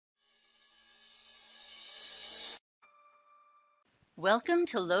Welcome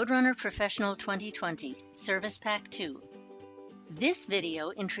to LoadRunner Professional 2020, Service Pack 2. This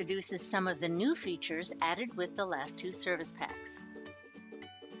video introduces some of the new features added with the last two service packs.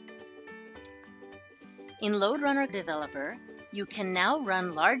 In LoadRunner Developer, you can now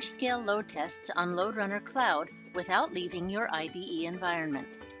run large-scale load tests on LoadRunner Cloud without leaving your IDE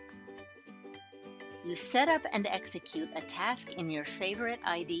environment. You set up and execute a task in your favorite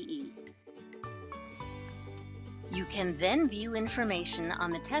IDE. You can then view information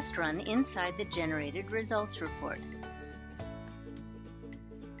on the test run inside the generated results report.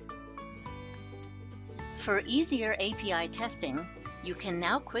 For easier API testing, you can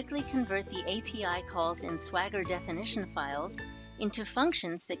now quickly convert the API calls in Swagger definition files into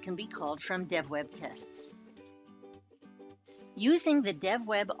functions that can be called from DevWeb tests. Using the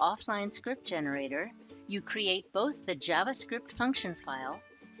DevWeb offline script generator, you create both the JavaScript function file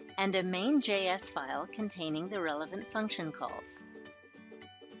and a main.js file containing the relevant function calls.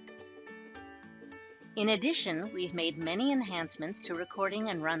 In addition, we've made many enhancements to recording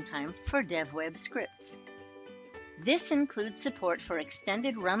and runtime for DevWeb scripts. This includes support for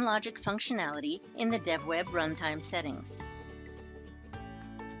extended run logic functionality in the DevWeb runtime settings.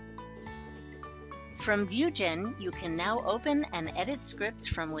 From ViewGen, you can now open and edit scripts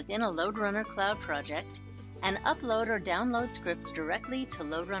from within a LoadRunner Cloud project and upload or download scripts directly to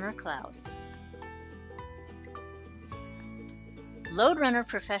LoadRunner Cloud. LoadRunner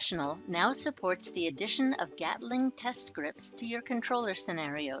Professional now supports the addition of Gatling test scripts to your controller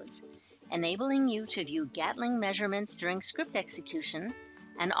scenarios, enabling you to view Gatling measurements during script execution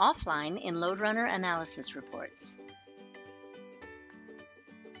and offline in LoadRunner analysis reports.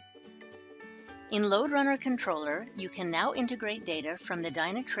 In LoadRunner Controller, you can now integrate data from the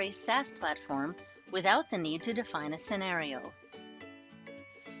Dynatrace SaaS platform without the need to define a scenario.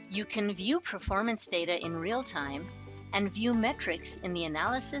 You can view performance data in real time and view metrics in the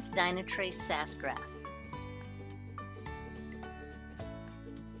Analysis Dynatrace SaaS graph.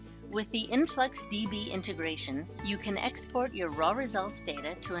 With the InfluxDB integration, you can export your raw results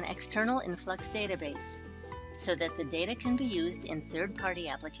data to an external Influx database so that the data can be used in third-party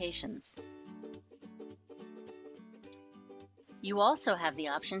applications. You also have the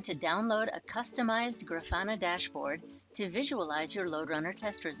option to download a customized Grafana dashboard to visualize your LoadRunner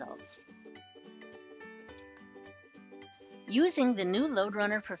test results. Using the new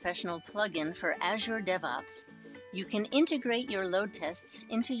LoadRunner Professional plugin for Azure DevOps, you can integrate your load tests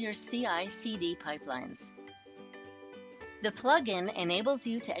into your CI/CD pipelines. The plugin enables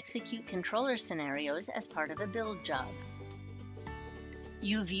you to execute controller scenarios as part of a build job.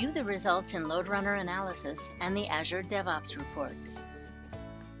 You view the results in LoadRunner Analysis and the Azure DevOps reports.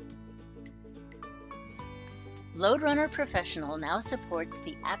 LoadRunner Professional now supports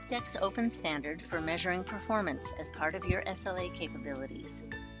the Apdex Open Standard for measuring performance as part of your SLA capabilities.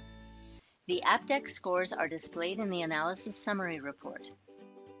 The Apdex scores are displayed in the Analysis Summary report.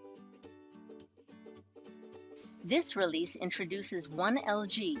 This release introduces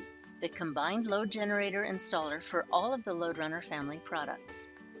 1LG, the combined load generator installer for all of the LoadRunner family products.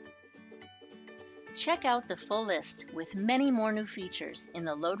 Check out the full list with many more new features in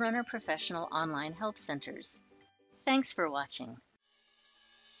the LoadRunner Professional online help centers. Thanks for watching.